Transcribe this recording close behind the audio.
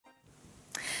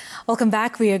Welcome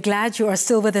back. We are glad you are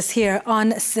still with us here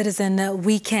on Citizen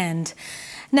Weekend.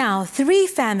 Now, 3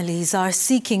 families are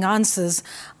seeking answers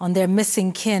on their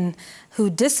missing kin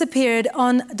who disappeared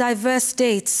on diverse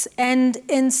dates and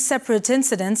in separate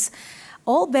incidents,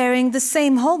 all bearing the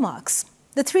same hallmarks.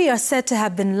 The 3 are said to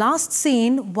have been last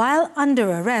seen while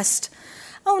under arrest,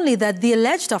 only that the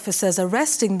alleged officers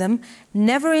arresting them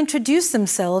never introduced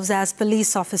themselves as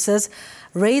police officers,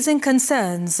 raising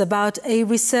concerns about a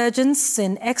resurgence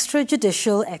in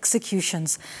extrajudicial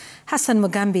executions. Hassan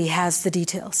Mugambi has the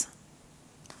details.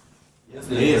 At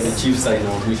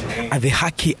the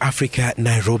Haki Africa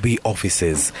Nairobi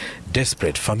offices,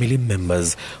 desperate family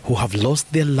members who have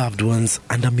lost their loved ones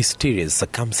under mysterious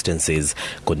circumstances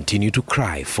continue to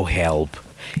cry for help.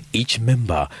 Each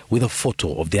member with a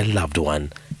photo of their loved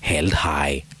one held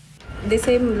high. The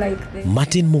same like this.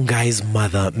 Martin Mungai's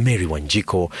mother, Mary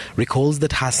Wanjiko, recalls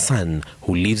that her son,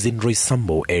 who lives in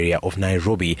Roysambu area of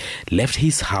Nairobi, left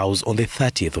his house on the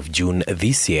 30th of June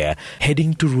this year,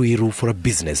 heading to Ruiru for a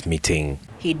business meeting.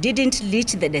 He didn't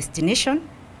reach the destination,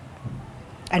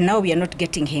 and now we are not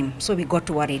getting him, so we got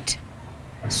worried.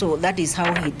 So that is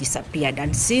how he disappeared.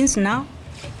 And since now,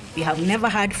 we have never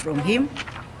heard from him.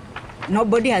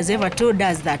 Nobody has ever told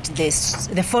us that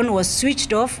the phone was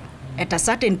switched off at a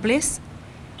certain place.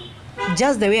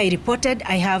 Just the way I reported,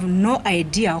 I have no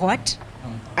idea what.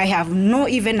 I have no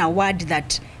even a word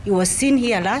that he was seen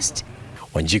here last.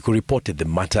 Wanjiko reported the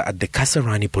matter at the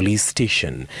Kasarani police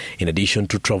station, in addition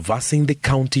to traversing the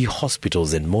county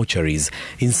hospitals and mortuaries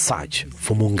in search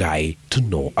for Mungai, to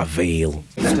no avail.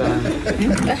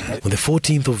 On the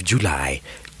 14th of July,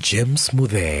 James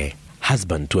Muthe,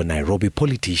 husband to a Nairobi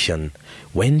politician,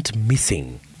 went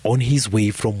missing on his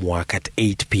way from work at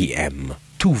 8 p.m.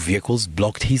 2 vehicles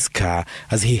blocked his car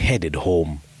as he headed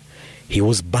home. He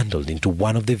was bundled into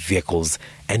one of the vehicles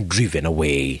and driven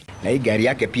away. Na hii gari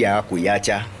yake pia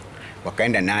hakuiacha,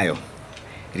 wakaenda nayo.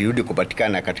 Ilirudi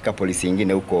kupatikana katika polisi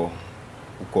nyingine huko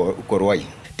Ruai.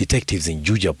 Detectives in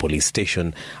Juja police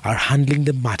station are handling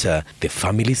the matter, the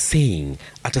family saying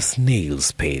at a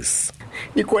snail's pace.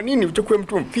 Ni kwa nini uchukue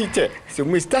mtu mfiche? Si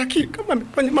umestaki kama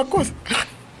amefanya makosa.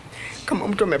 Kama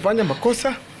mtu amefanya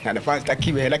makosa, anafaa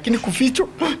stakiwe, lakini kuficho.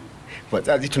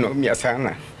 Wazazi tunaumia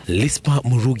sana. Lispa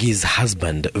Murugi's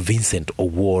husband, Vincent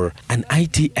Owor, an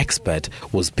IT expert,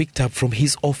 was picked up from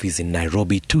his office in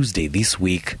Nairobi Tuesday this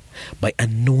week by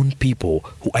unknown people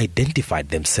who identified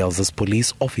themselves as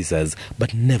police officers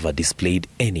but never displayed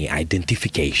any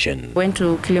identification. Went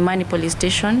to Kilimani police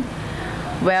station,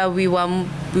 where we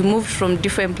moved from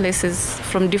different places,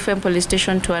 from different police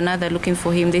station to another looking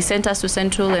for him. They sent us to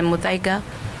Central and Muthaiga.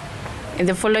 And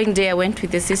the following day I went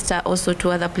with the sister also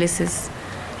to other places,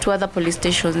 to other police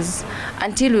stations,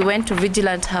 until we went to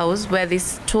Vigilant House, where they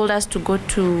told us to go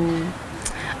to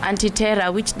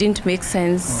Anti-Terror, which didn't make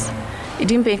sense. It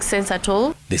didn't make sense at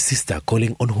all. The sister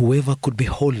calling on whoever could be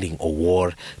holding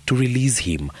Owor to release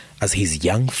him, as his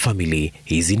young family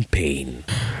is in pain.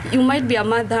 You might be a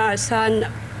mother, a son.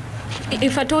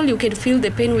 If at all you can feel the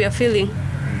pain we are feeling,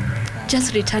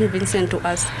 just return Vincent to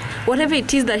us. Whatever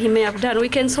it is that he may have done, we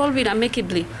can solve it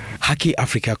amicably. Haki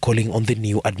Africa calling on the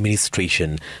new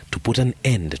administration to put an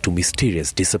end to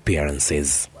mysterious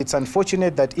disappearances. It's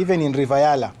unfortunate that even in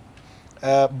Rivayala,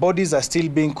 bodies are still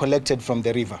being collected from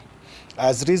the river.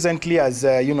 As recently as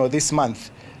this month,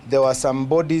 there were some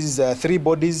bodies, 3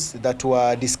 bodies that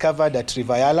were discovered at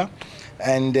Rivayala,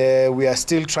 and we are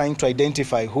still trying to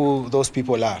identify who those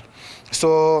people are.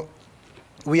 So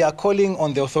we are calling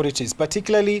on the authorities,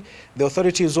 particularly the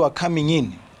authorities who are coming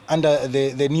in under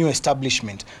the new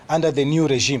establishment, under the new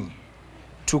regime,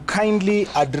 to kindly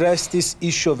address this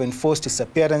issue of enforced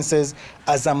disappearances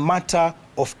as a matter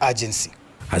of urgency.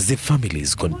 As the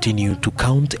families continue to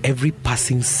count every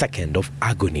passing second of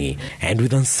agony and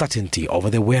with uncertainty over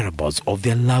the whereabouts of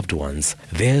their loved ones,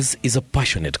 theirs is a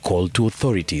passionate call to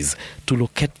authorities to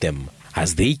locate them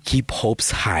as they keep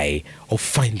hopes high of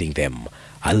finding them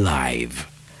alive.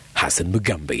 Hassan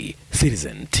Mugambi,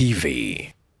 Citizen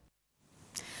TV.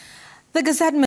 The Gazette